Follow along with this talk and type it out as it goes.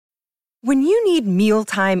When you need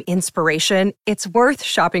mealtime inspiration, it's worth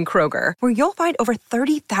shopping Kroger, where you'll find over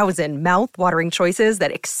 30,000 mouth-watering choices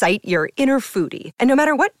that excite your inner foodie. And no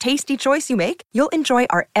matter what tasty choice you make, you'll enjoy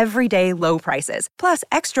our everyday low prices, plus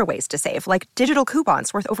extra ways to save, like digital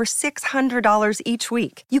coupons worth over $600 each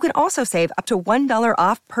week. You can also save up to $1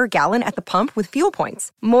 off per gallon at the pump with fuel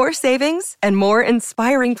points. More savings and more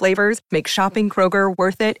inspiring flavors make shopping Kroger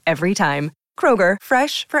worth it every time. Kroger,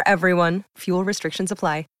 fresh for everyone. Fuel restrictions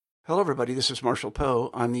apply. Hello, everybody. This is Marshall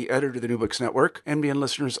Poe. I'm the editor of the New Books Network. NBN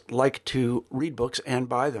listeners like to read books and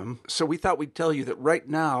buy them. So we thought we'd tell you that right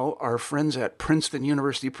now, our friends at Princeton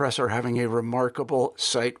University Press are having a remarkable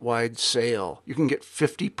site-wide sale. You can get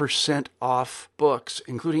 50% off books,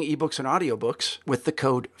 including ebooks and audiobooks, with the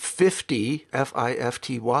code 50,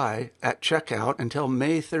 F-I-F-T-Y, at checkout until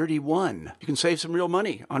May 31. You can save some real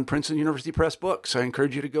money on Princeton University Press books. I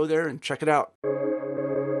encourage you to go there and check it out.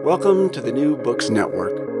 Welcome to the New Books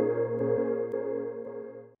Network.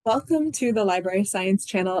 Welcome to the Library Science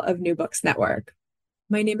channel of New Books Network.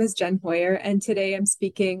 My name is Jen Hoyer, and today I'm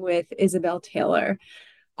speaking with Isabel Taylor,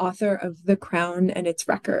 author of The Crown and Its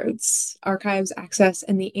Records, Archives, Access,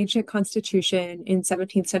 and the Ancient Constitution in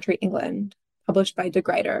 17th-Century England, published by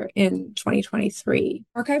Gruyter in 2023.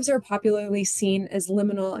 Archives are popularly seen as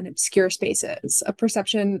liminal and obscure spaces, a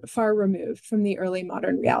perception far removed from the early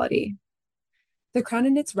modern reality. The Crown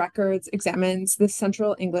and Its Records examines the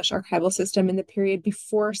central English archival system in the period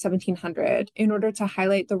before 1700 in order to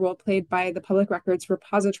highlight the role played by the public records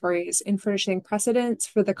repositories in furnishing precedents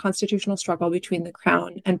for the constitutional struggle between the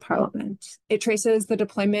Crown and Parliament. It traces the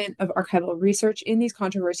deployment of archival research in these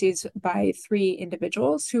controversies by three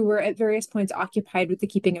individuals who were at various points occupied with the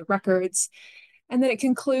keeping of records. And then it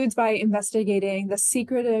concludes by investigating the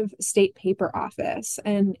secretive State Paper Office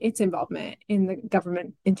and its involvement in the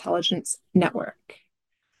government intelligence network.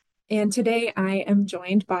 And today I am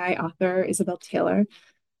joined by author Isabel Taylor.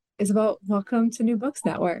 Isabel, welcome to New Books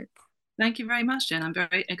Network. Thank you very much, Jen. I'm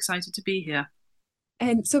very excited to be here.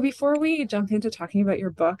 And so before we jump into talking about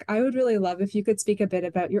your book, I would really love if you could speak a bit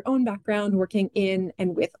about your own background working in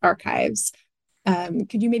and with archives.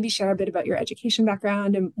 Could you maybe share a bit about your education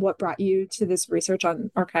background and what brought you to this research on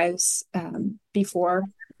archives before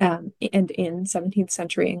and in 17th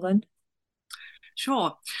century England?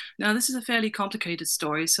 Sure. Now, this is a fairly complicated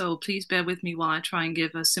story, so please bear with me while I try and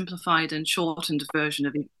give a simplified and shortened version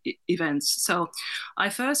of events. So I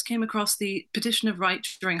first came across the Petition of Right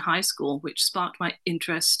during high school, which sparked my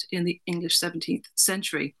interest in the English 17th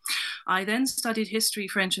century. I then studied history,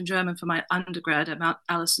 French, and German for my undergrad at Mount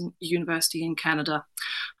Allison University in Canada.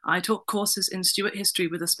 I took courses in Stuart history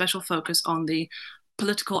with a special focus on the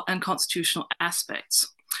political and constitutional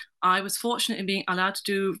aspects. I was fortunate in being allowed to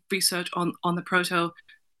do research on the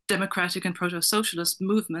proto-democratic and proto-socialist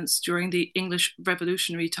movements during the English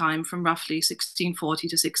Revolutionary time from roughly 1640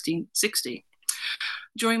 to 1660.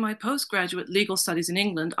 During my postgraduate legal studies in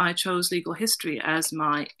England, I chose legal history as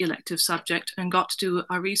my elective subject and got to do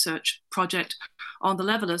a research project on the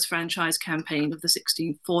Levelers franchise campaign of the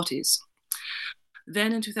 1640s.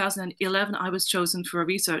 Then in 2011, I was chosen for a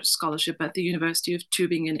research scholarship at the University of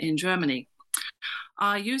Tübingen in Germany.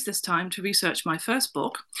 I used this time to research my first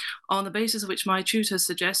book, on the basis of which my tutors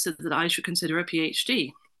suggested that I should consider a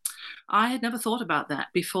PhD. I had never thought about that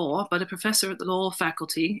before, but a professor at the law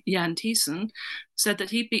faculty, Jan Thiessen, said that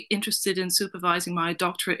he'd be interested in supervising my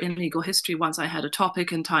doctorate in legal history once I had a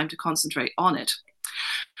topic and time to concentrate on it.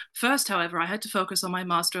 First, however, I had to focus on my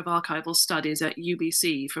Master of Archival Studies at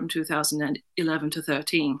UBC from 2011 to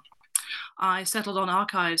 13. I settled on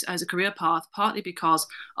archives as a career path, partly because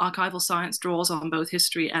archival science draws on both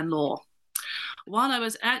history and law. While I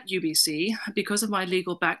was at UBC, because of my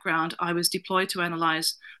legal background, I was deployed to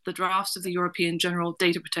analyze the drafts of the European General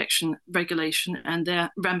Data Protection Regulation and their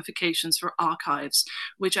ramifications for archives,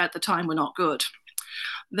 which at the time were not good.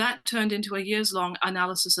 That turned into a years-long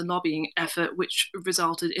analysis and lobbying effort, which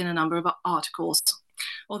resulted in a number of articles.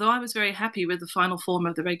 Although I was very happy with the final form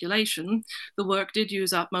of the regulation, the work did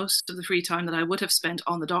use up most of the free time that I would have spent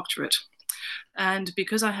on the doctorate. And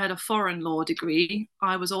because I had a foreign law degree,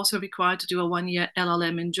 I was also required to do a one-year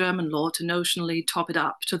LLM in German law to notionally top it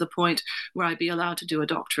up to the point where I'd be allowed to do a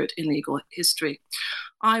doctorate in legal history.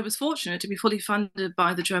 I was fortunate to be fully funded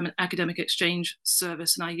by the German Academic Exchange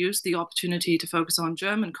Service, and I used the opportunity to focus on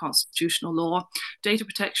German constitutional law, data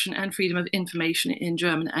protection, and freedom of information in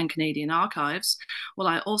German and Canadian archives. Well,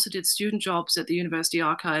 I also did student jobs at the University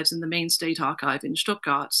Archives and the Main State Archive in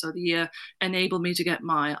Stuttgart, so the year enabled me to get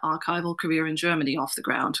my archival career in Germany off the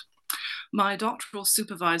ground. My doctoral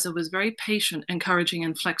supervisor was very patient, encouraging,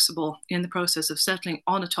 and flexible in the process of settling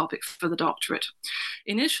on a topic for the doctorate.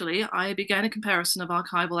 Initially, I began a comparison of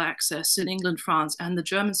archival access in England, France, and the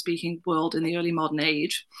German-speaking world in the early modern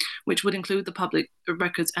age, which would include the public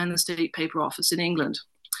records and the State Paper Office in England.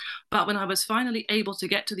 But when I was finally able to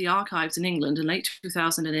get to the archives in England in late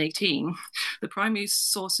 2018, the primary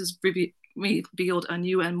sources revealed a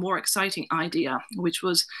new and more exciting idea, which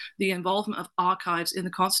was the involvement of archives in the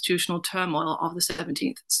constitutional turmoil of the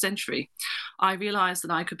 17th century. I realized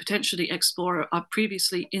that I could potentially explore a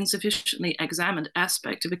previously insufficiently examined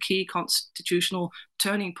aspect of a key constitutional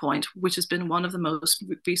turning point, which has been one of the most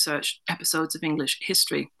researched episodes of English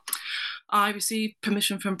history. I received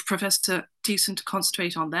permission from Professor Thiessen to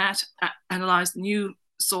concentrate on that, analyze new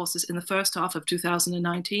sources in the first half of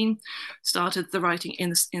 2019, started the writing in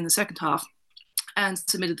the second half, and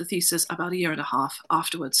submitted the thesis about a year and a half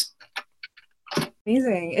afterwards.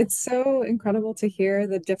 Amazing. It's so incredible to hear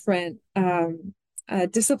the different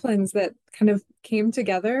disciplines that kind of came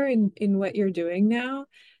together in what you're doing now,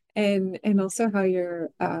 and also how your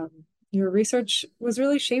research was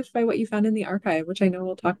really shaped by what you found in the archive, which I know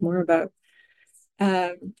we'll talk more about.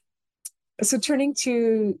 So turning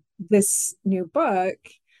to this new book,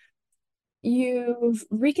 you've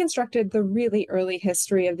reconstructed the really early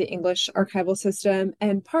history of the English archival system,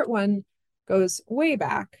 and part one goes way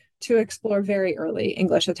back to explore very early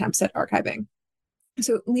English attempts at archiving.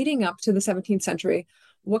 So leading up to the 17th century,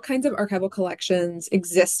 what kinds of archival collections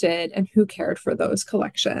existed and who cared for those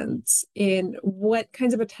collections? And what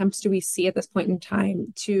kinds of attempts do we see at this point in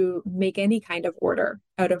time to make any kind of order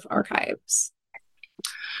out of archives?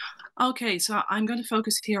 Okay, so I'm going to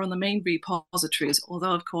focus here on the main repositories,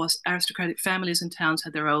 although, of course, aristocratic families and towns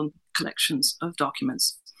had their own collections of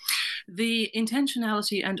documents. The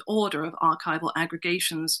intentionality and order of archival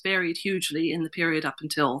aggregations varied hugely in the period up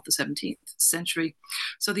until the 17th century.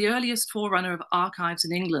 So the earliest forerunner of archives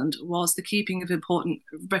in England was the keeping of important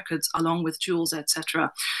records along with jewels,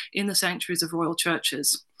 etc., in the sanctuaries of royal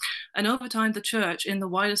churches. And over time, the church, in the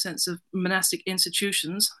wider sense of monastic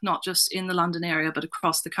institutions, not just in the London area but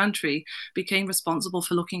across the country, became responsible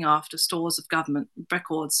for looking after stores of government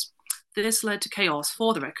records. This led to chaos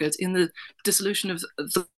for the records in the dissolution of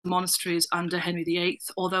the monasteries under Henry VIII,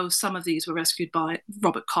 although some of these were rescued by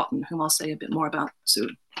Robert Cotton, whom I'll say a bit more about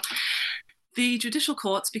soon. The judicial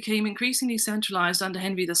courts became increasingly centralized under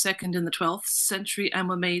Henry II in the 12th century and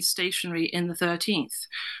were made stationary in the 13th,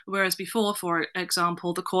 whereas before, for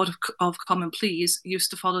example, the Court of Common Pleas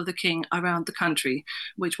used to follow the king around the country,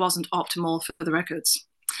 which wasn't optimal for the records.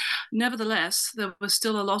 Nevertheless, there was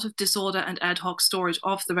still a lot of disorder and ad hoc storage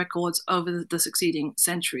of the records over the succeeding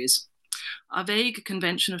centuries. A vague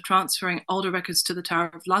convention of transferring older records to the Tower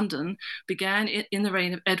of London began in the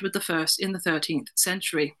reign of Edward I in the 13th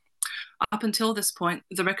century. Up until this point,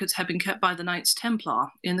 the records had been kept by the Knights Templar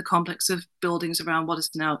in the complex of buildings around what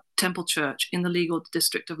is now Temple Church in the legal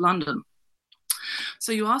district of London.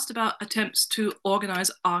 So you asked about attempts to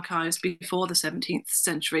organize archives before the 17th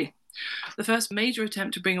century. The first major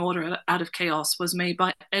attempt to bring order out of chaos was made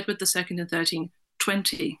by Edward II in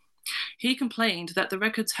 1320. He complained that the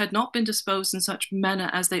records had not been disposed in such manner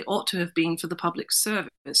as they ought to have been for the public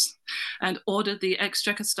service, and ordered the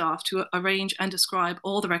Exchequer staff to arrange and describe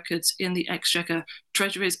all the records in the Exchequer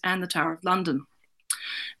treasuries and the Tower of London.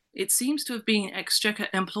 It seems to have been Exchequer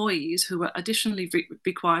employees who were additionally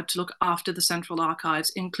required to look after the central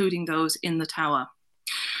archives, including those in the Tower.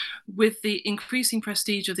 With the increasing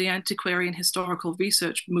prestige of the antiquarian historical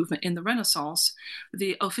research movement in the Renaissance,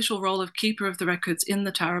 the official role of keeper of the records in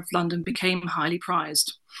the Tower of London became highly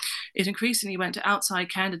prized. It increasingly went to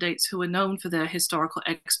outside candidates who were known for their historical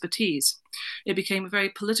expertise. It became a very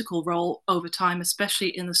political role over time,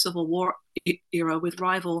 especially in the Civil War era, with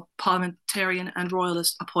rival parliamentarian and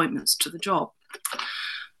royalist appointments to the job.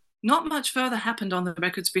 Not much further happened on the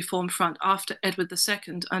records reform front after Edward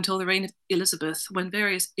II until the reign of Elizabeth, when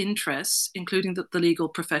various interests, including the legal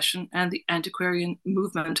profession and the antiquarian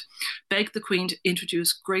movement, begged the Queen to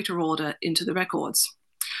introduce greater order into the records.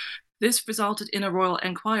 This resulted in a royal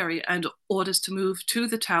enquiry and orders to move to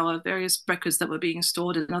the Tower various records that were being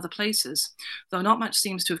stored in other places, though not much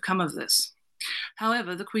seems to have come of this.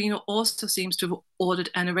 However, the Queen also seems to have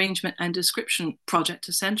ordered an arrangement and description project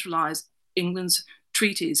to centralise England's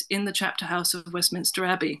treaties in the chapter house of Westminster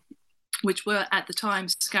Abbey, which were at the time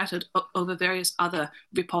scattered over various other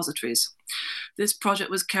repositories. This project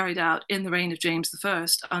was carried out in the reign of James I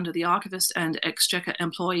under the archivist and Exchequer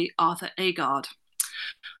employee Arthur Agard.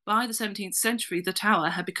 By the 17th century, the Tower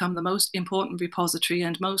had become the most important repository,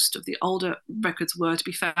 and most of the older records were to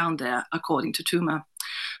be found there, according to Toomer.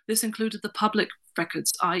 This included the public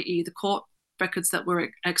records, i.e. the court records that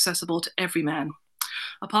were accessible to every man.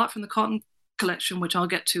 Apart from the Cotton collection, which I'll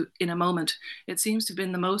get to in a moment, it seems to have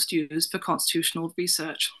been the most used for constitutional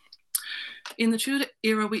research. In the Tudor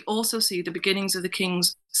era, we also see the beginnings of the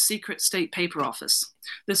king's secret state paper office.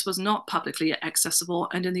 This was not publicly accessible,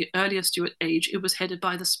 and in the earlier Stuart age, it was headed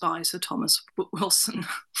by the spy Sir Thomas Wilson.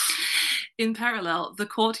 In parallel, the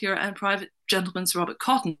courtier and private gentleman Sir Robert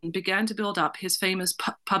Cotton began to build up his famous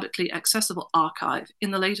publicly accessible archive in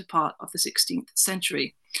the later part of the 16th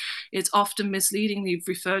century. It's often misleadingly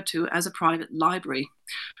referred to as a private library.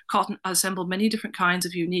 Cotton assembled many different kinds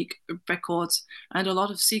of unique records and a lot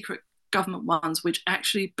of secret government ones which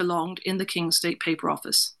actually belonged in the King's State Paper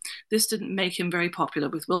Office. This didn't make him very popular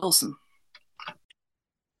with Wilson.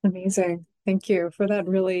 Amazing. Thank you for that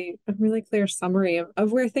really clear summary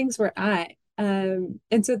of where things were at. And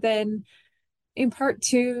so then in part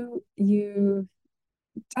two, you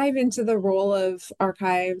dive into the role of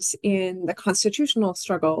archives in the constitutional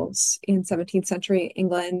struggles in 17th century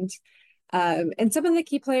England. And some of the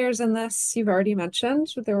key players in this you've already mentioned.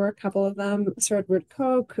 There were a couple of them: Sir Edward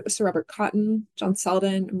Coke, Sir Robert Cotton, John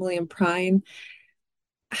Selden, and William Prine.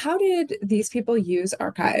 How did these people use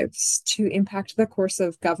archives to impact the course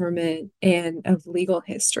of government and of legal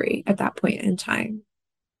history at that point in time?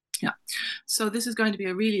 Yeah, so this is going to be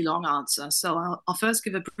a really long answer. So I'll first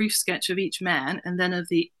give a brief sketch of each man and then of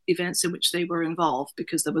the events in which they were involved,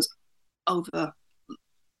 because there was overlap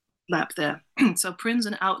there. So Prin's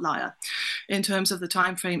an outlier in terms of the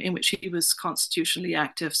time frame in which he was constitutionally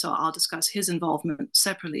active. So I'll discuss his involvement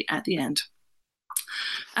separately at the end.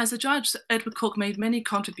 As a judge, Edward Coke made many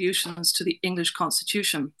contributions to the English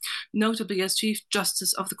Constitution, notably as Chief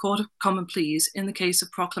Justice of the Court of Common Pleas in the case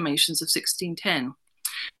of proclamations of 1610.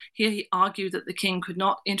 Here he argued that the king could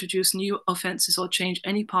not introduce new offences or change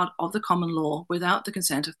any part of the common law without the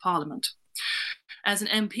consent of Parliament. As an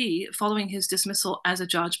MP, following his dismissal as a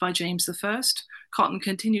judge by James I, Cotton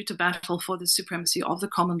continued to battle for the supremacy of the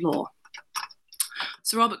common law.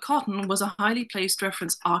 Sir Robert Cotton was a highly placed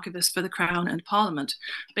reference archivist for the Crown and Parliament,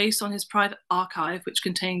 based on his private archive, which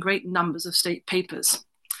contained great numbers of state papers.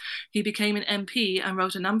 He became an MP and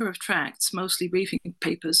wrote a number of tracts, mostly briefing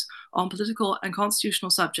papers, on political and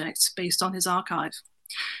constitutional subjects based on his archive.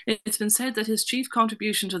 It's been said that his chief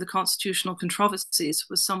contribution to the constitutional controversies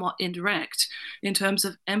was somewhat indirect, in terms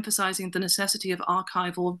of emphasizing the necessity of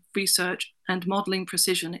archival research and modeling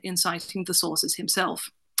precision in citing the sources himself.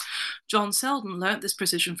 John Selden learnt this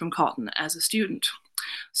precision from Cotton as a student.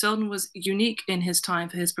 Selden was unique in his time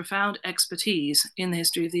for his profound expertise in the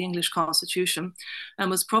history of the English Constitution, and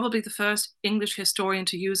was probably the first English historian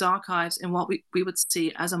to use archives in what we would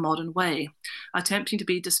see as a modern way, attempting to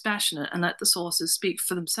be dispassionate and let the sources speak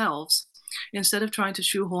for themselves, instead of trying to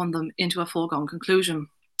shoehorn them into a foregone conclusion.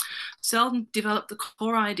 Selden developed the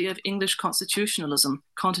core idea of English constitutionalism,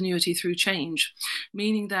 continuity through change,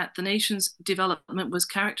 meaning that the nation's development was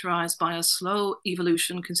characterized by a slow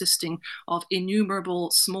evolution consisting of innumerable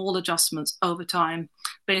small adjustments over time,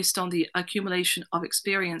 based on the accumulation of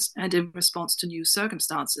experience and in response to new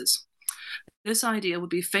circumstances. This idea would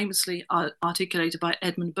be famously articulated by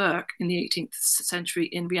Edmund Burke in the 18th century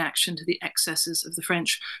in reaction to the excesses of the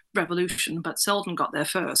French Revolution, but Selden got there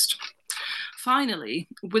first. Finally,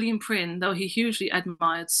 William Prynne, though he hugely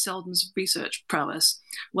admired Selden's research prowess,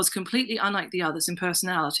 was completely unlike the others in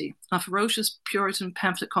personality, a ferocious Puritan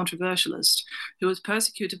pamphlet controversialist who was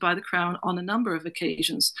persecuted by the Crown on a number of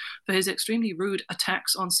occasions for his extremely rude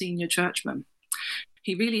attacks on senior churchmen.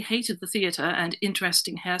 He really hated the theatre and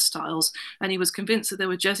interesting hairstyles, and he was convinced that there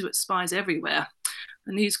were Jesuit spies everywhere.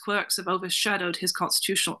 And these quirks have overshadowed his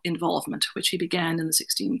constitutional involvement, which he began in the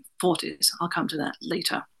 1640s. I'll come to that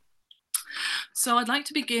later. So I'd like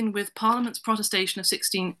to begin with Parliament's protestation of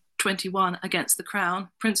 1621 against the Crown,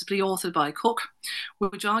 principally authored by Coke,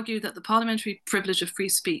 which argued that the parliamentary privilege of free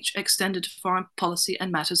speech extended to foreign policy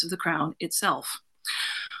and matters of the Crown itself.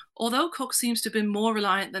 Although Coke seems to have been more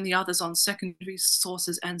reliant than the others on secondary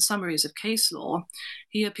sources and summaries of case law,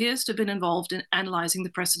 he appears to have been involved in analysing the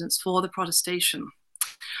precedents for the protestation.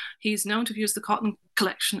 He's known to have used the Cotton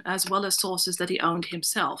collection as well as sources that he owned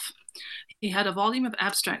himself. He had a volume of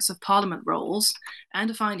abstracts of Parliament rolls and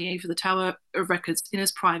a finding aid for the Tower of Records in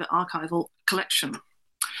his private archival collection.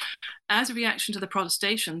 As a reaction to the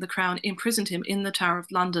protestation, the Crown imprisoned him in the Tower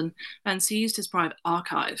of London and seized his private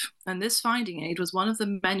archive. And this finding aid was one of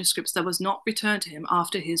the manuscripts that was not returned to him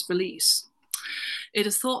after his release. It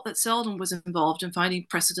is thought that Selden was involved in finding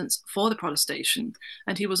precedents for the protestation,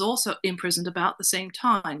 and he was also imprisoned about the same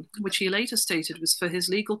time, which he later stated was for his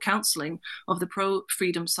legal counselling of the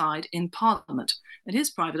pro-freedom side in Parliament, and his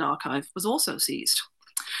private archive was also seized.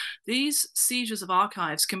 These seizures of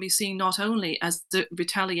archives can be seen not only as the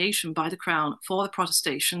retaliation by the Crown for the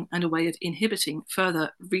protestation and a way of inhibiting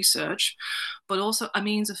further research, but also a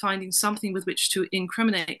means of finding something with which to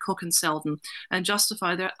incriminate Cook and Selden and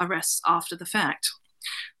justify their arrests after the fact.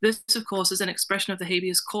 This, of course, is an expression of the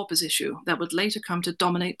habeas corpus issue that would later come to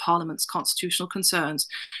dominate Parliament's constitutional concerns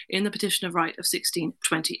in the Petition of Right of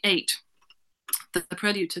 1628. The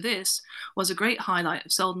prelude to this was a great highlight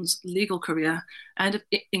of Selden's legal career and of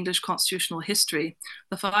English constitutional history,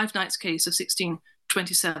 the Five Knights case of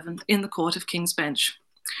 1627 in the Court of King's Bench.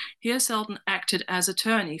 Here Selden acted as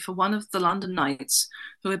attorney for one of the London knights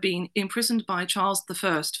who had been imprisoned by Charles I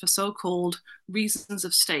for so-called reasons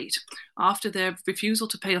of state after their refusal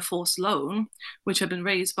to pay a forced loan, which had been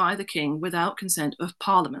raised by the king without consent of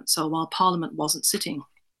Parliament, so while Parliament wasn't sitting.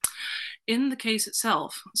 In the case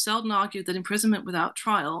itself, Selden argued that imprisonment without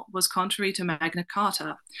trial was contrary to Magna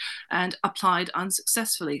Carta and applied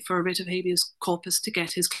unsuccessfully for a writ of habeas corpus to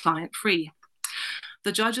get his client free.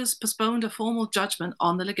 The judges postponed a formal judgment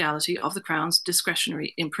on the legality of the Crown's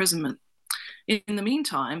discretionary imprisonment. In the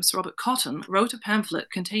meantime, Sir Robert Cotton wrote a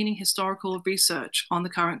pamphlet containing historical research on the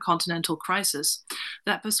current continental crisis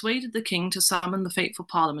that persuaded the king to summon the fateful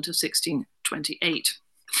Parliament of 1628.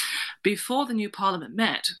 Before the new Parliament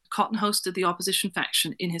met, Cotton hosted the opposition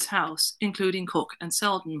faction in his house, including Cook and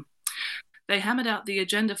Selden. They hammered out the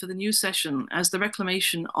agenda for the new session as the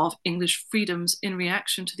reclamation of English freedoms in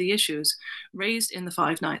reaction to the issues raised in the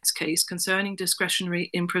Five Knights case concerning discretionary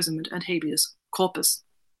imprisonment and habeas corpus.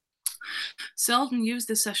 Selden used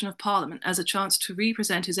this session of Parliament as a chance to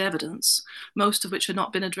re-present his evidence, most of which had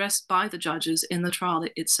not been addressed by the judges in the trial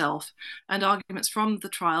itself, and arguments from the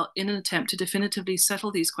trial in an attempt to definitively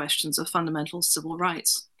settle these questions of fundamental civil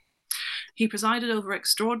rights. He presided over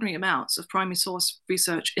extraordinary amounts of primary source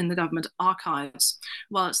research in the government archives,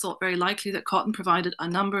 while it's thought very likely that Cotton provided a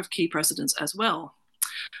number of key precedents as well.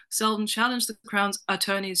 Selden challenged the Crown's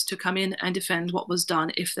attorneys to come in and defend what was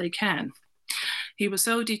done if they can. He was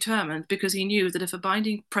so determined because he knew that if a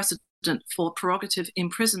binding precedent for prerogative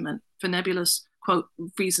imprisonment for nebulous, quote,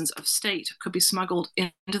 reasons of state could be smuggled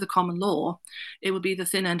into the common law, it would be the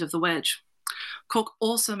thin end of the wedge. Cook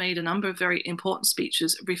also made a number of very important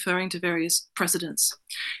speeches referring to various precedents.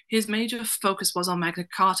 His major focus was on Magna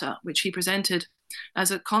Carta, which he presented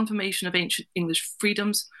as a confirmation of ancient English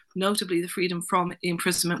freedoms, notably the freedom from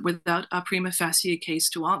imprisonment without a prima facie case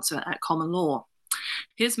to answer at common law.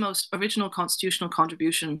 His most original constitutional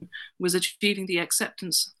contribution was achieving the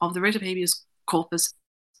acceptance of the writ of habeas corpus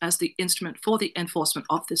as the instrument for the enforcement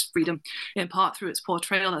of this freedom, in part through its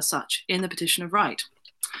portrayal as such in the Petition of Right.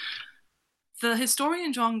 The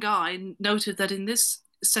historian John Guy noted that in this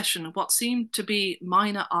session, what seemed to be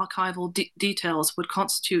minor archival details would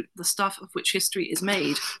constitute the stuff of which history is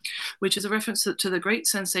made, which is a reference to the great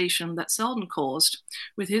sensation that Selden caused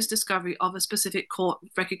with his discovery of a specific court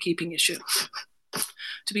record-keeping issue.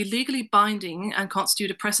 To be legally binding and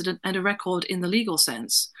constitute a precedent and a record in the legal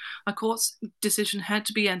sense, a court's decision had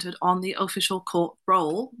to be entered on the official court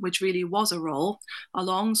roll, which really was a roll, a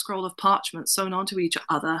long scroll of parchment sewn onto each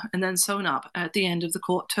other and then sewn up at the end of the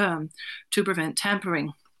court term to prevent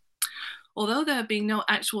tampering. Although there had been no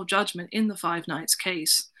actual judgment in the Five Knights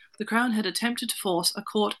case, the Crown had attempted to force a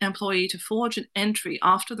court employee to forge an entry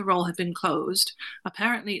after the roll had been closed,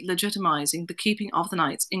 apparently legitimizing the keeping of the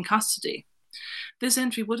knights in custody. This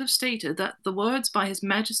entry would have stated that the words by His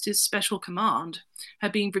Majesty's special command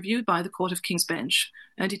had been reviewed by the Court of King's Bench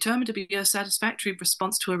and determined to be a satisfactory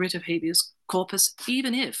response to a writ of habeas corpus,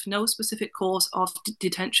 even if no specific cause of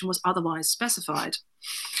detention was otherwise specified.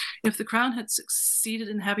 If the Crown had succeeded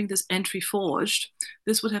in having this entry forged,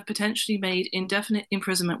 this would have potentially made indefinite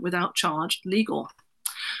imprisonment without charge legal.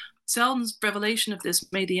 Selden's revelation of this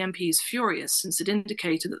made the MPs furious, since it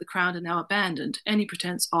indicated that the Crown had now abandoned any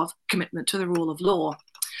pretense of commitment to the rule of law.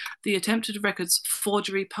 The attempted records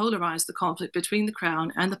forgery polarized the conflict between the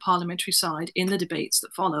Crown and the parliamentary side in the debates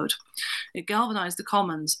that followed. It galvanized the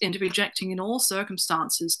Commons into rejecting in all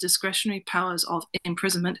circumstances discretionary powers of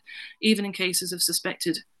imprisonment, even in cases of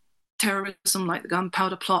suspected terrorism like the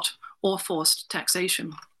gunpowder plot or forced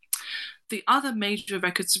taxation. The other major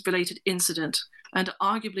records-related incident, and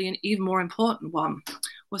arguably an even more important one,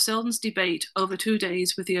 was Selden's debate over 2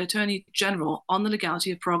 days with the Attorney General on the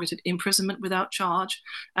legality of prerogative imprisonment without charge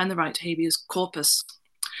and the right to habeas corpus.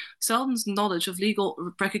 Selden's knowledge of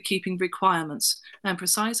legal record-keeping requirements and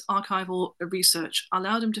precise archival research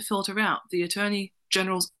allowed him to filter out the Attorney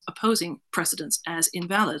General's opposing precedents as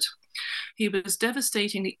invalid. He was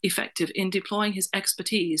devastatingly effective in deploying his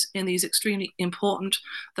expertise in these extremely important,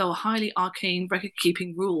 though highly arcane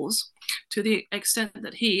record-keeping rules, to the extent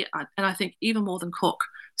that he, and I think even more than Cook,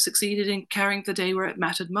 succeeded in carrying the day where it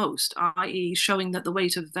mattered most, i.e. showing that the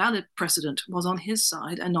weight of valid precedent was on his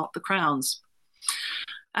side and not the Crown's.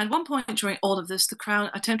 At one point during all of this, the Crown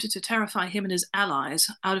attempted to terrify him and his allies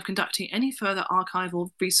out of conducting any further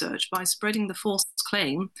archival research by spreading the false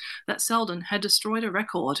claim that Selden had destroyed a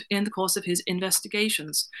record in the course of his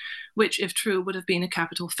investigations, which, if true, would have been a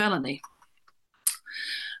capital felony.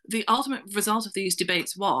 The ultimate result of these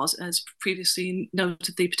debates was, as previously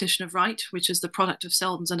noted, the Petition of Right, which is the product of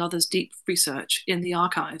Selden's and others' deep research in the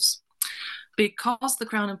archives. Because the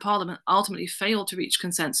Crown and Parliament ultimately failed to reach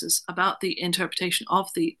consensus about the interpretation of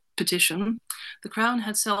the petition, the Crown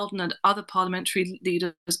had Selden and other parliamentary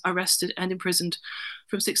leaders arrested and imprisoned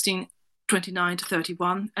from 1629 to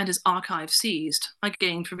 31, and his archive seized,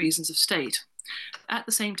 again for reasons of state. At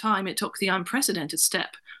the same time, it took the unprecedented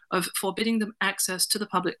step of forbidding them access to the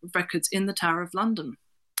public records in the Tower of London.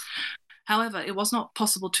 However, it was not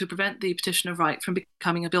possible to prevent the Petition of Right from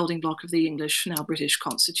becoming a building block of the English, now British,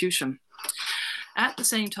 Constitution. At the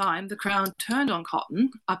same time, the Crown turned on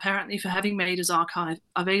Cotton, apparently for having made his archive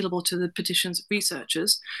available to the petition's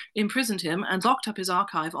researchers, imprisoned him, and locked up his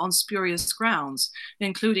archive on spurious grounds,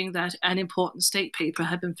 including that an important state paper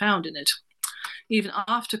had been found in it. Even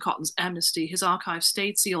after Cotton's amnesty, his archive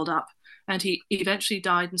stayed sealed up, and he eventually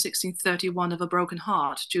died in 1631 of a broken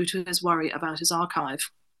heart due to his worry about his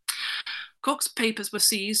archive. Cook's papers were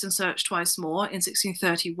seized and searched twice more in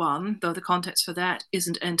 1631, though the context for that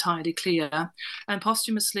isn't entirely clear, and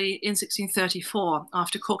posthumously in 1634,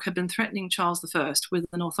 after Cook had been threatening Charles I with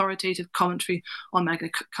an authoritative commentary on Magna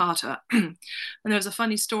Carta. And there was a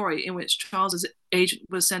funny story in which Charles's agent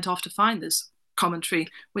was sent off to find this commentary,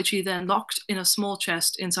 which he then locked in a small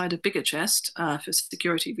chest inside a bigger chest for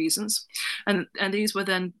security reasons. And these were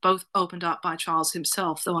then both opened up by Charles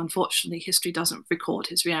himself, though unfortunately history doesn't record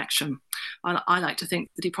his reaction. I like to think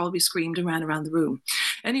that he probably screamed and ran around the room.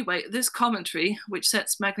 Anyway, this commentary, which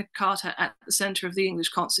sets Magna Carta at the centre of the English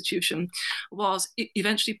Constitution, was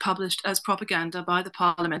eventually published as propaganda by the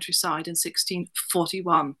parliamentary side in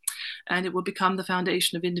 1641, and it would become the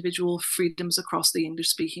foundation of individual freedoms across the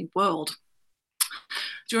English-speaking world.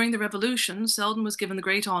 During the Revolution, Selden was given the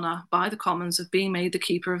great honour by the Commons of being made the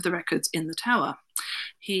keeper of the records in the Tower.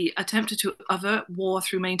 He attempted to avert war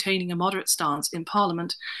through maintaining a moderate stance in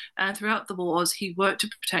Parliament, and throughout the wars he worked to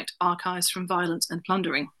protect archives from violence and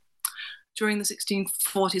plundering. During the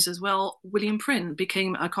 1640s as well, William Prynne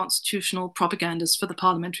became a constitutional propagandist for the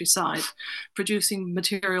parliamentary side, producing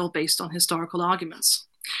material based on historical arguments.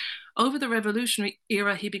 Over the revolutionary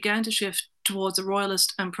era, he began to shift towards a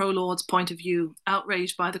royalist and pro-Lords point of view,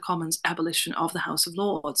 outraged by the Commons' abolition of the House of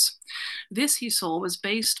Lords. This, he saw, was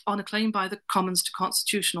based on a claim by the Commons to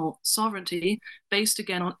constitutional sovereignty, based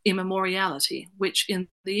again on immemoriality, which in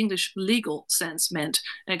the English legal sense meant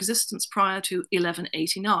existence prior to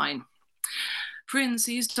 1189. Prynne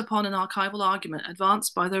seized upon an archival argument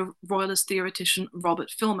advanced by the royalist theoretician Robert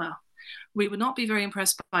Filmer. We would not be very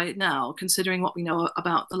impressed by it now, considering what we know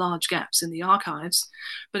about the large gaps in the archives,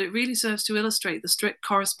 but it really serves to illustrate the strict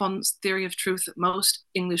correspondence theory of truth that most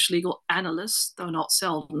English legal analysts, though not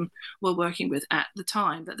Selden, were working with at the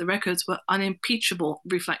time, that the records were unimpeachable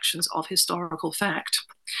reflections of historical fact.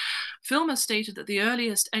 Filmer stated that the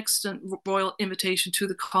earliest extant royal invitation to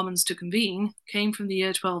the Commons to convene came from the year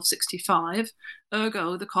 1265,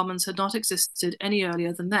 ergo the Commons had not existed any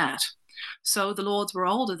earlier than that. So the Lords were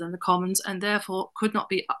older than the Commons and therefore could not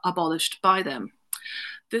be abolished by them.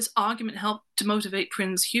 This argument helped to motivate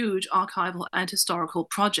Prynne's huge archival and historical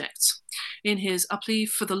projects. In his A Plea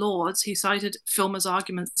for the Lords, he cited Filmer's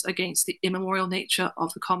arguments against the immemorial nature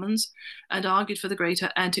of the Commons and argued for the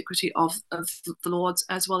greater antiquity of the Lords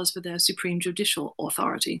as well as for their supreme judicial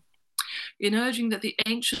authority. In urging that the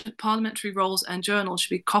ancient parliamentary rolls and journals should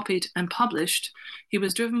be copied and published, he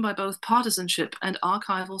was driven by both partisanship and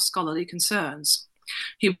archival scholarly concerns.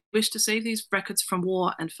 He wished to save these records from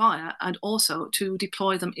war and fire and also to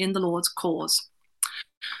deploy them in the Lord's cause.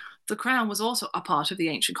 The Crown was also a part of the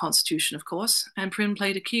ancient constitution, of course, and Prynne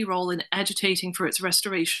played a key role in agitating for its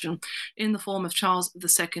restoration in the form of Charles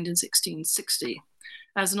II in 1660.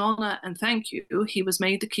 As an honour and thank you, he was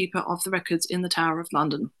made the keeper of the records in the Tower of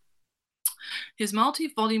London. His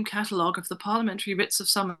multi-volume catalogue of the parliamentary writs of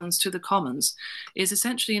summons to the Commons is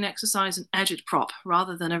essentially an exercise in agitprop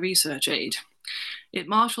rather than a research aid. It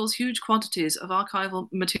marshals huge quantities of archival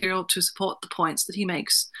material to support the points that he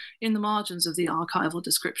makes in the margins of the archival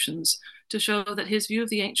descriptions, to show that his view of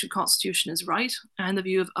the ancient constitution is right, and the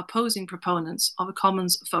view of opposing proponents of a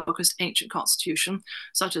commons-focused ancient constitution,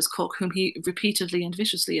 such as Cook, whom he repeatedly and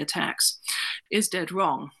viciously attacks, is dead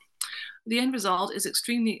wrong. The end result is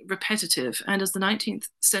extremely repetitive, and as the 19th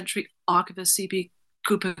century archivist C.P.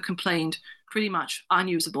 Cooper complained, pretty much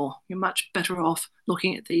unusable. You're much better off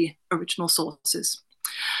looking at the original sources.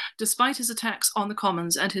 Despite his attacks on the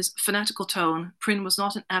commons and his fanatical tone, Prynne was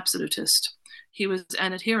not an absolutist. He was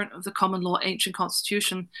an adherent of the common law ancient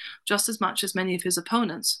constitution just as much as many of his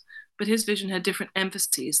opponents, but his vision had different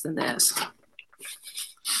emphases than theirs.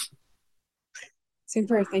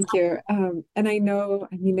 Super, thank you. And I know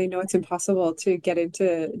it's impossible to get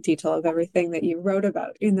into detail of everything that you wrote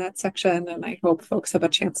about in that section, and I hope folks have a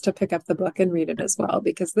chance to pick up the book and read it as well,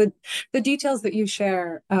 because the details that you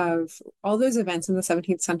share of all those events in the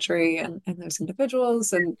 17th century and those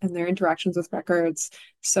individuals and their interactions with records,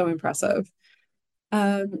 so impressive.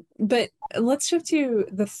 But let's shift to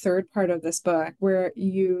the third part of this book, where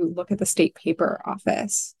you look at the State Paper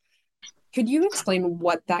Office. Could you explain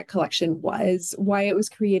what that collection was, why it was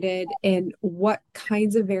created, and what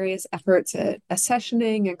kinds of various efforts at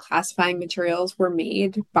accessioning and classifying materials were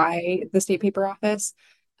made by the State Paper Office?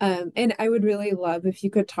 And I would really love if you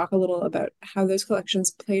could talk a little about how those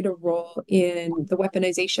collections played a role in the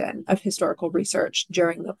weaponization of historical research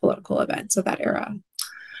during the political events of that era.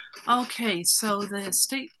 Okay, so the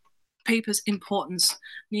State Paper's importance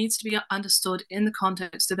needs to be understood in the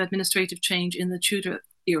context of administrative change in the Tudor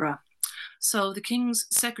era. So the King's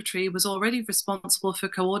Secretary was already responsible for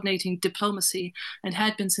coordinating diplomacy and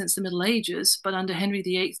had been since the Middle Ages, but under Henry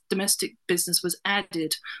VIII, domestic business was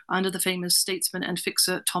added under the famous statesman and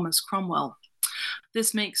fixer Thomas Cromwell.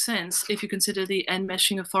 This makes sense if you consider the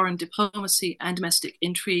enmeshing of foreign diplomacy and domestic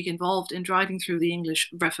intrigue involved in driving through the English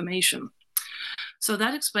Reformation. So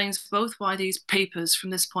that explains both why these papers from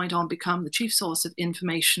this point on become the chief source of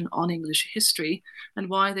information on English history and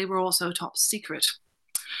why they were also top secret.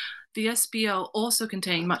 The SPO also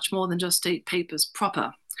contained much more than just state papers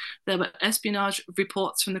proper. There were espionage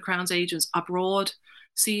reports from the Crown's agents abroad,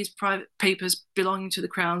 seized private papers belonging to the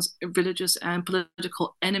Crown's religious and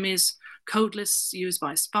political enemies, code lists used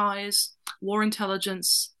by spies, war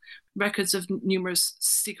intelligence, records of numerous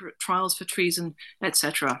secret trials for treason,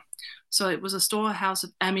 etc. So it was a storehouse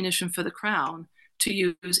of ammunition for the Crown to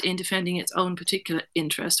use in defending its own particular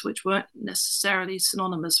interests, which weren't necessarily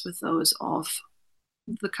synonymous with those of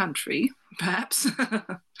the country, perhaps.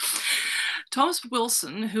 Thomas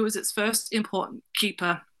Wilson, who was its first important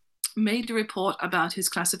keeper, made a report about his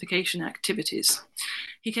classification activities.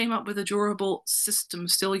 He came up with a durable system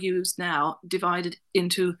still used now, divided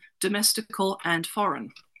into domestical and foreign.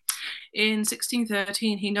 In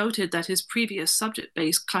 1613, he noted that his previous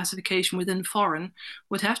subject-based classification within foreign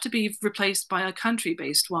would have to be replaced by a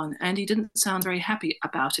country-based one, and he didn't sound very happy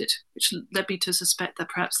about it, which led me to suspect that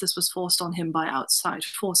perhaps this was forced on him by outside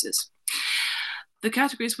forces. The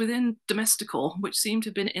categories within domestical, which seem to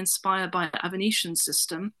have been inspired by a Venetian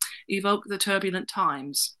system, evoke the turbulent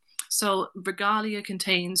times. So regalia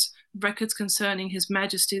contains records concerning His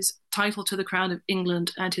Majesty's title to the Crown of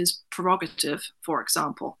England and his prerogative, for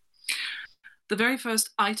example. The very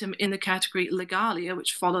first item in the category legalia,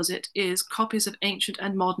 which follows it, is copies of ancient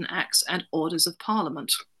and modern acts and orders of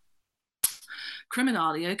Parliament.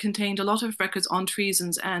 Criminalia contained a lot of records on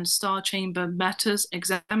treasons and Star Chamber matters,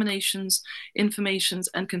 examinations, informations,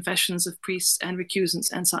 and confessions of priests and recusants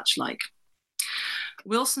and such like.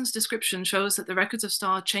 Wilson's description shows that the records of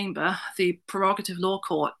Star Chamber, the prerogative law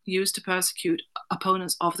court used to persecute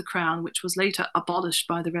opponents of the Crown, which was later abolished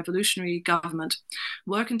by the revolutionary government,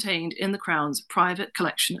 were contained in the Crown's private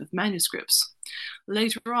collection of manuscripts.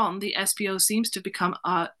 Later on, the SPO seems to have become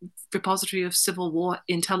a repository of Civil War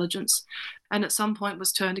intelligence, and at some point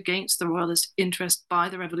was turned against the royalist interest by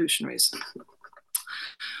the revolutionaries.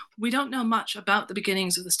 We don't know much about the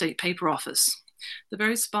beginnings of the State Paper Office. The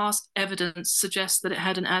very sparse evidence suggests that it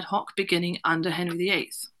had an ad hoc beginning under Henry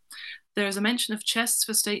VIII. There is a mention of chests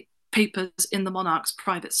for state papers in the monarch's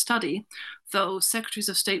private study, though secretaries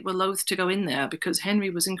of state were loath to go in there because Henry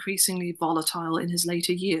was increasingly volatile in his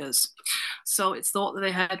later years. So it's thought that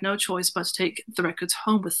they had no choice but to take the records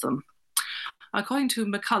home with them. According to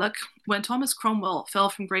McCulloch, when Thomas Cromwell fell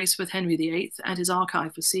from grace with Henry VIII and his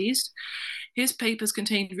archive was seized, his papers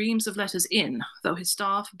contained reams of letters in, though his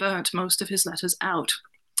staff burnt most of his letters out.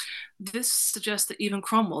 This suggests that even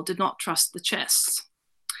Cromwell did not trust the chests.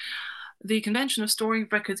 The convention of storing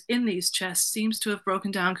records in these chests seems to have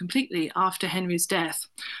broken down completely after Henry's death,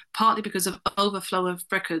 partly because of overflow of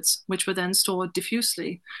records, which were then stored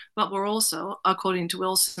diffusely, but were also, according to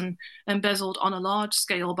Wilson, embezzled on a large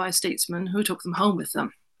scale by statesmen who took them home with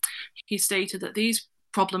them. He stated that these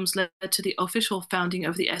problems led to the official founding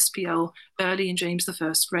of the SPO early in James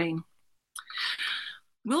I's reign.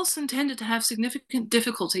 Wilson tended to have significant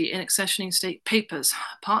difficulty in accessioning state papers,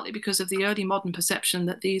 partly because of the early modern perception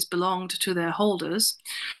that these belonged to their holders,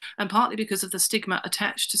 and partly because of the stigma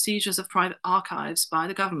attached to seizures of private archives by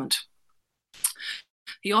the government.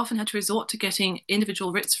 He often had to resort to getting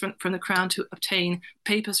individual writs from the Crown to obtain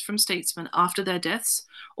papers from statesmen after their deaths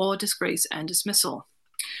or disgrace and dismissal.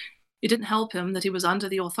 It didn't help him that he was under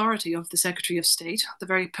the authority of the Secretary of State, the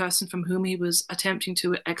very person from whom he was attempting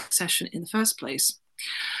to accession in the first place.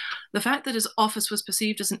 The fact that his office was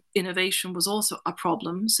perceived as an innovation was also a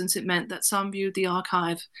problem, since it meant that some viewed the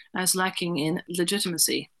archive as lacking in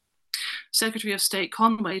legitimacy. Secretary of State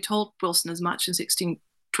Conway told Wilson as much in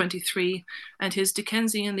 1623, and his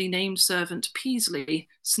Dickensianly named servant Peasley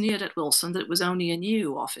sneered at Wilson that it was only a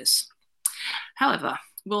new office. However,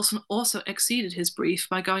 Wilson also exceeded his brief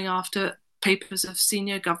by going after papers of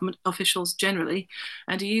senior government officials generally,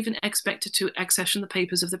 and he even expected to accession the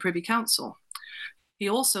papers of the Privy Council. He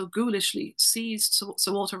also ghoulishly seized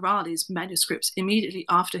Sir Walter Raleigh's manuscripts immediately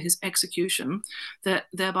after his execution,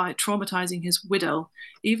 thereby traumatizing his widow,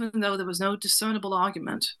 even though there was no discernible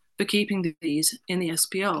argument for keeping these in the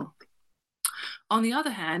SPO. On the other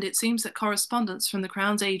hand, it seems that correspondence from the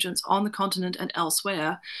Crown's agents on the continent and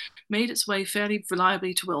elsewhere made its way fairly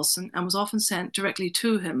reliably to Wilson and was often sent directly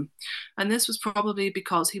to him, and this was probably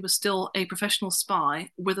because he was still a professional spy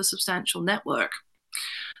with a substantial network.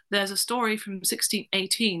 There's a story from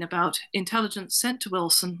 1618 about intelligence sent to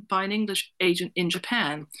Wilson by an English agent in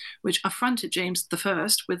Japan, which affronted James I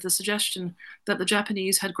with the suggestion that the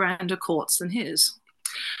Japanese had grander courts than his.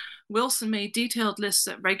 Wilson made detailed lists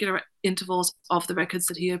at regular intervals of the records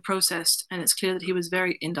that he had processed, and it's clear that he was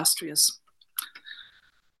very industrious.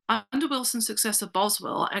 Under Wilson's successor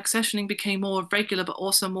Boswell, accessioning became more regular but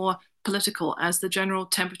also more political as the general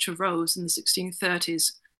temperature rose in the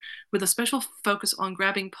 1630s, with a special focus on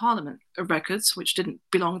grabbing Parliament records, which didn't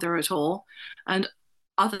belong there at all, and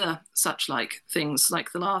other such-like things,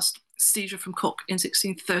 like the last seizure from Cook in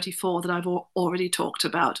 1634 that I've already talked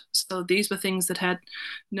about. So these were things that had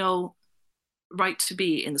no right to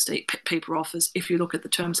be in the State Paper Office if you look at the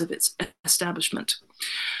terms of its establishment.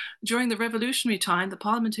 During the Revolutionary time, the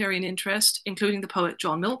parliamentarian interest, including the poet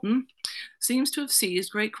John Milton, seems to have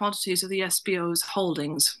seized great quantities of the SPO's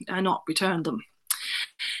holdings and not returned them.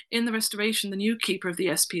 In the Restoration, the new keeper of the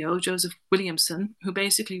SPO, Joseph Williamson, who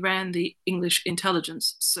basically ran the English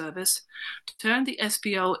intelligence service, turned the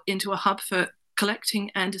SPO into a hub for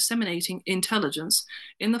collecting and disseminating intelligence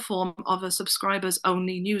in the form of a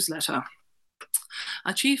subscribers-only newsletter.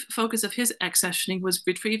 A chief focus of his accessioning was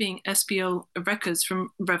retrieving SPO records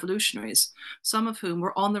from revolutionaries, some of whom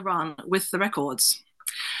were on the run with the records.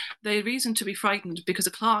 They had reason to be frightened because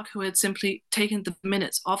a clerk who had simply taken the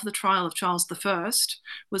minutes of the trial of Charles I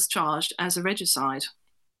was charged as a regicide.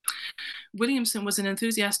 Williamson was an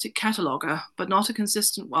enthusiastic cataloguer, but not a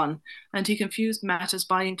consistent one, and he confused matters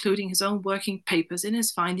by including his own working papers in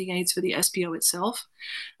his finding aids for the SPO itself,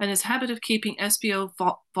 and his habit of keeping SPO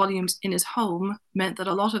volumes in his home meant that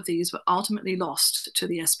a lot of these were ultimately lost to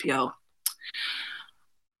the SPO.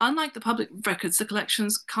 Unlike the public records, the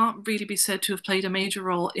collections can't really be said to have played a major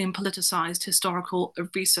role in politicized historical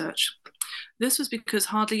research. This was because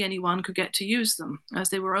hardly anyone could get to use them, as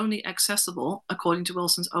they were only accessible, according to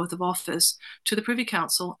Wilson's oath of office, to the Privy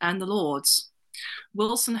Council and the Lords.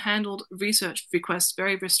 Wilson handled research requests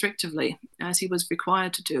very restrictively, as he was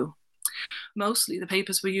required to do. Mostly, the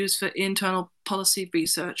papers were used for internal policy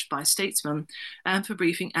research by statesmen and for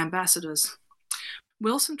briefing ambassadors.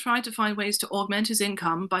 Wilson tried to find ways to augment his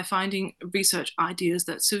income by finding research ideas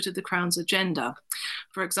that suited the Crown's agenda.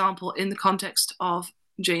 For example, in the context of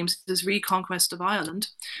James's reconquest of Ireland,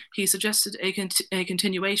 he suggested a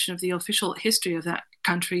continuation of the official history of that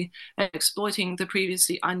country, exploiting the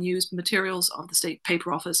previously unused materials of the State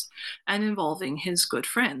Paper Office and involving his good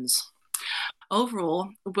friends.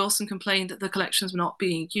 Overall, Wilson complained that the collections were not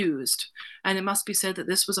being used, and it must be said that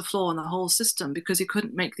this was a flaw in the whole system because he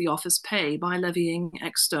couldn't make the office pay by levying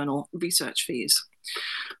external research fees.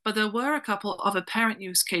 But there were a couple of apparent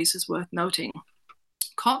use cases worth noting.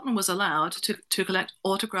 Cotton was allowed to collect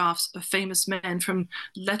autographs of famous men from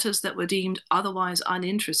letters that were deemed otherwise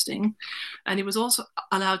uninteresting, and he was also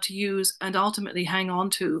allowed to use and ultimately hang on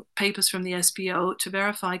to papers from the SPO to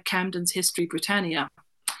verify Camden's History Britannia.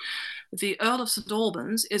 The Earl of St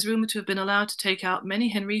Albans is rumoured to have been allowed to take out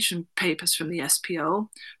many Henrician papers from the SPO,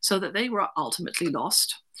 so that they were ultimately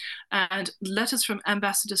lost. And letters from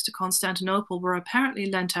ambassadors to Constantinople were apparently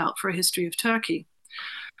lent out for a history of Turkey.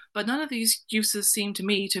 But none of these uses seem to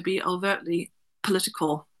me to be overtly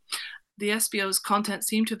political. The SBO's content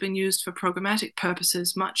seemed to have been used for programmatic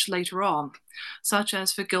purposes much later on, such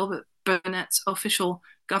as for Gilbert Burnett's official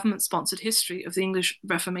government-sponsored history of the English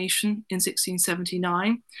Reformation in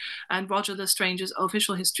 1679, and Roger Lestrange's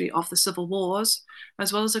official history of the Civil Wars,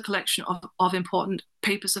 as well as a collection of important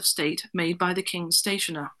papers of state made by the King's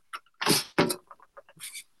Stationer.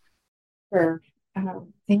 Sure.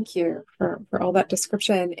 Thank you for all that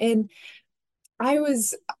description. And I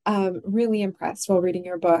was really impressed while reading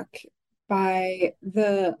your book by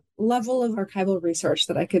the level of archival research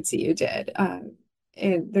that I could see you did.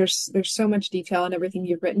 And there's so much detail in everything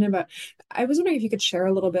you've written about. I was wondering if you could share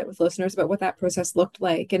a little bit with listeners about what that process looked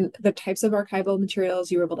like and the types of archival materials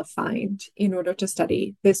you were able to find in order to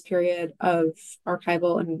study this period of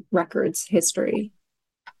archival and records history.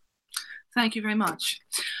 Thank you very much.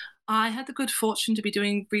 I had the good fortune to be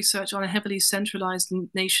doing research on a heavily centralized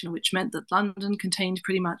nation, which meant that London contained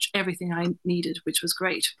pretty much everything I needed, which was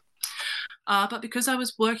great. But because I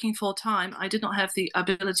was working full time, I did not have the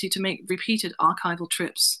ability to make repeated archival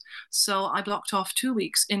trips. So I blocked off 2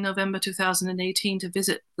 weeks in November 2018 to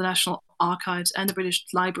visit the National Archives and the British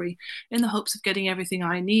Library in the hopes of getting everything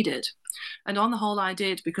I needed. And on the whole, I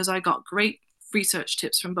did, because I got great research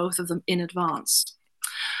tips from both of them in advance.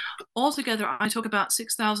 Altogether, I took about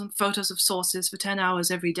 6,000 photos of sources for 10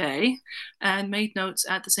 hours every day and made notes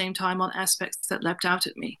at the same time on aspects that leapt out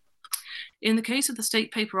at me. In the case of the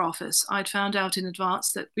State Paper Office, I'd found out in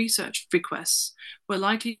advance that research requests were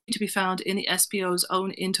likely to be found in the SPO's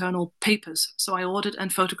own internal papers, so I ordered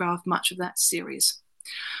and photographed much of that series.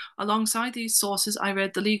 Alongside these sources, I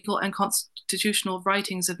read the legal and constitutional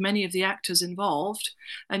writings of many of the actors involved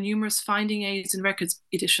and numerous finding aids and records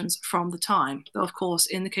editions from the time, though of course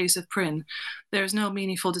in the case of Prynne, there is no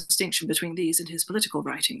meaningful distinction between these and his political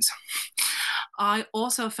writings. I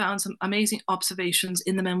also found some amazing observations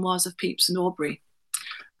in the memoirs of Pepys and Aubrey.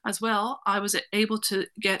 As well, I was able to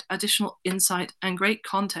get additional insight and great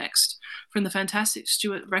context from the fantastic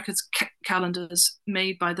Stuart records calendars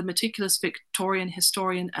made by the meticulous Victorian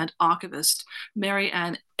historian and archivist Mary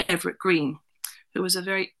Ann Everett Green, who was a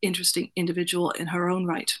very interesting individual in her own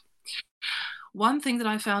right. One thing that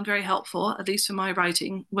I found very helpful, at least for my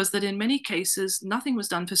writing, was that in many cases, nothing was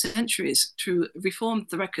done for centuries to reform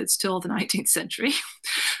the records till the 19th century,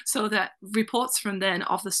 so that reports from then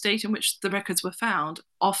of the state in which the records were found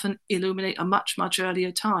often illuminate a much, much earlier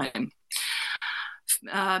time.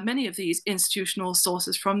 Many of these institutional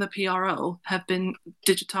sources from the PRO have been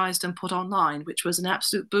digitized and put online, which was an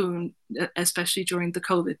absolute boon, especially during the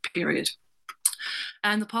COVID period.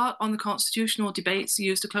 And the part on the constitutional debates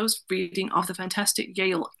used a close reading of the fantastic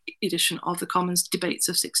Yale edition of the Commons Debates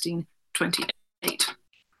of 1628.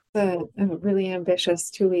 A really ambitious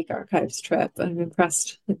 2-week archives trip. I'm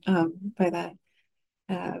impressed by that.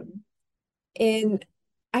 And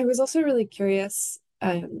I was also really curious,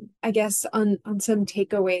 I guess, on some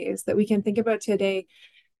takeaways that we can think about today,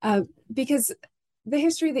 because the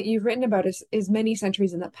history that you've written about is many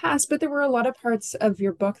centuries in the past, but there were a lot of parts of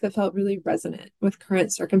your book that felt really resonant with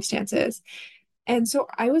current circumstances. And so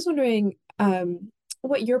I was wondering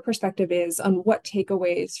what your perspective is on what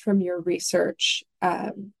takeaways from your research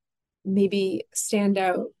maybe stand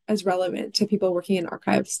out as relevant to people working in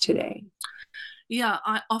archives today. Yeah,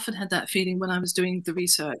 I often had that feeling when I was doing the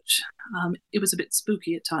research. It was a bit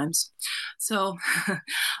spooky at times. So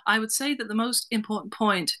I would say that the most important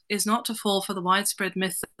point is not to fall for the widespread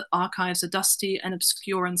myth that archives are dusty and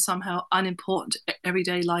obscure and somehow unimportant to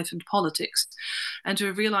everyday life and politics, and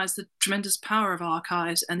to realize the tremendous power of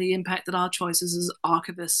archives and the impact that our choices as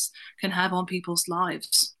archivists can have on people's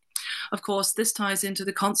lives. Of course, this ties into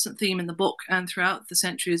the constant theme in the book and throughout the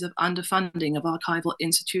centuries of underfunding of archival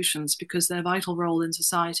institutions because their vital role in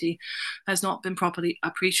society has not been properly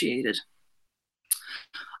appreciated.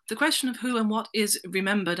 The question of who and what is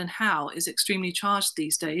remembered and how is extremely charged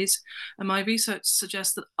these days, and my research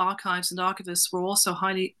suggests that archives and archivists were also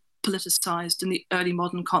highly politicized in the early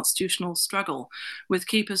modern constitutional struggle, with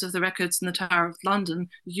keepers of the records in the Tower of London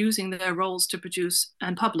using their roles to produce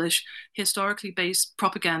and publish historically based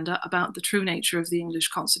propaganda about the true nature of the English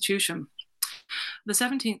Constitution. The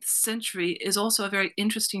 17th century is also a very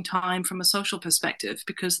interesting time from a social perspective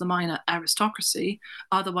because the minor aristocracy,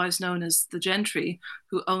 otherwise known as the gentry,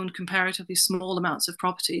 who owned comparatively small amounts of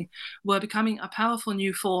property, were becoming a powerful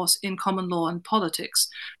new force in common law and politics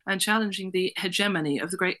and challenging the hegemony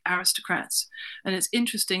of the great aristocrats. And it's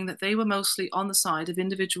interesting that they were mostly on the side of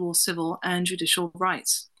individual civil and judicial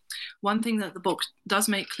rights. One thing that the book does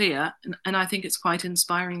make clear, and I think it's quite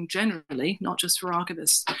inspiring generally, not just for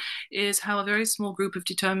archivists, is how a very small group of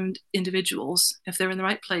determined individuals, if they're in the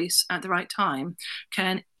right place at the right time,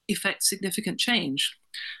 can effect significant change.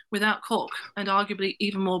 Without Cook, and arguably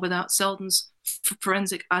even more without Selden's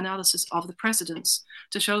forensic analysis of the precedents,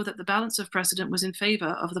 to show that the balance of precedent was in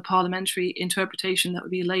favour of the parliamentary interpretation that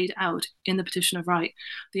would be laid out in the Petition of Right,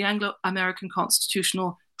 the Anglo-American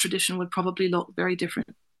constitutional tradition would probably look very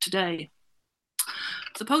different today.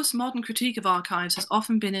 The postmodern critique of archives has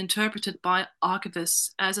often been interpreted by archivists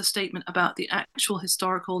as a statement about the actual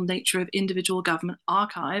historical nature of individual government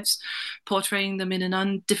archives, portraying them in an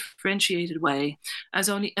undifferentiated way, as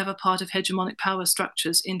only ever part of hegemonic power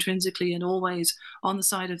structures intrinsically and always on the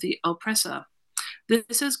side of the oppressor.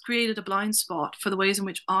 This has created a blind spot for the ways in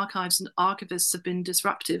which archives and archivists have been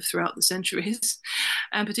disruptive throughout the centuries,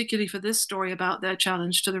 and particularly for this story about their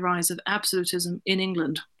challenge to the rise of absolutism in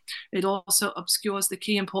England. It also obscures the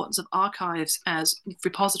key importance of archives as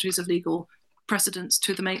repositories of legal precedents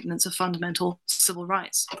to the maintenance of fundamental civil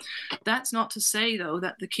rights. That's not to say, though,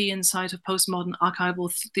 that the key insight of postmodern archival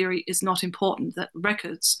theory is not important, that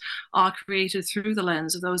records are created through the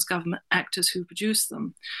lens of those government actors who produce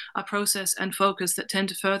them, a process and focus that tend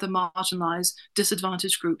to further marginalize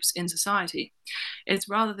disadvantaged groups in society. It's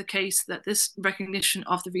rather the case that this recognition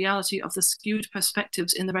of the reality of the skewed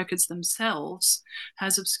perspectives in the records themselves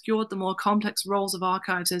has obscured the more complex roles of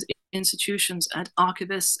archives as institutions and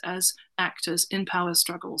archivists as actors in power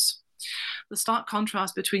struggles. The stark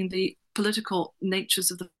contrast between the political natures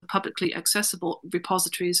of the publicly accessible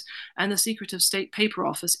repositories and the secretive state paper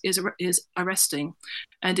office is arresting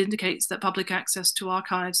and indicates that public access to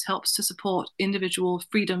archives helps to support individual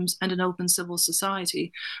freedoms and an open civil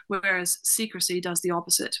society, whereas secrecy does the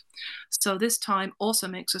opposite. So this time also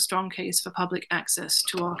makes a strong case for public access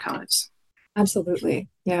to archives. Absolutely.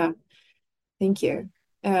 Yeah. Thank you.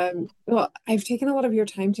 Well, I've taken a lot of your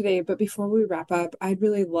time today, but before we wrap up, I'd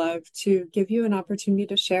really love to give you an opportunity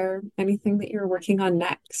to share anything that you're working on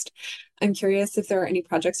next. I'm curious if there are any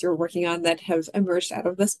projects you're working on that have emerged out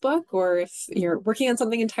of this book, or if you're working on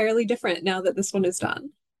something entirely different now that this one is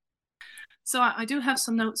done. So I do have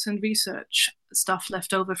some notes and research stuff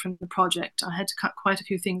left over from the project. I had to cut quite a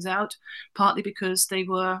few things out, partly because they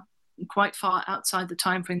were quite far outside the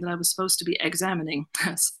time frame that I was supposed to be examining.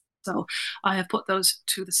 So I have put those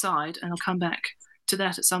to the side, and I'll come back to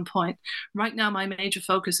that at some point. Right now, my major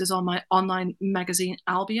focus is on my online magazine,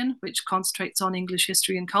 Albion, which concentrates on English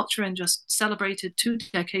history and culture and just celebrated 2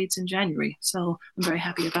 decades in January. So I'm very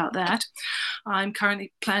happy about that. I'm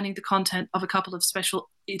currently planning the content of a couple of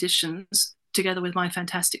special editions together with my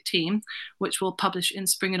fantastic team, which will publish in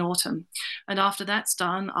spring and autumn. And after that's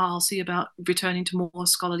done, I'll see about returning to more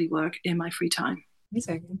scholarly work in my free time.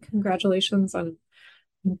 Amazing. Congratulations on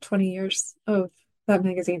 20 years of that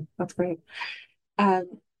magazine. That's great.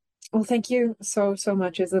 Well, thank you so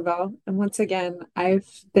much, Isabel. And once again, I've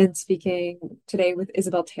been speaking today with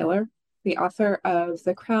Isabel Taylor, the author of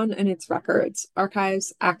The Crown and Its Records,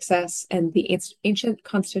 Archives, Access, and the Ancient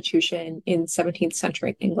Constitution in 17th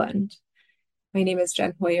Century England. My name is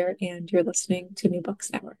Jen Hoyer, and you're listening to New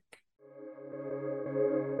Books Network.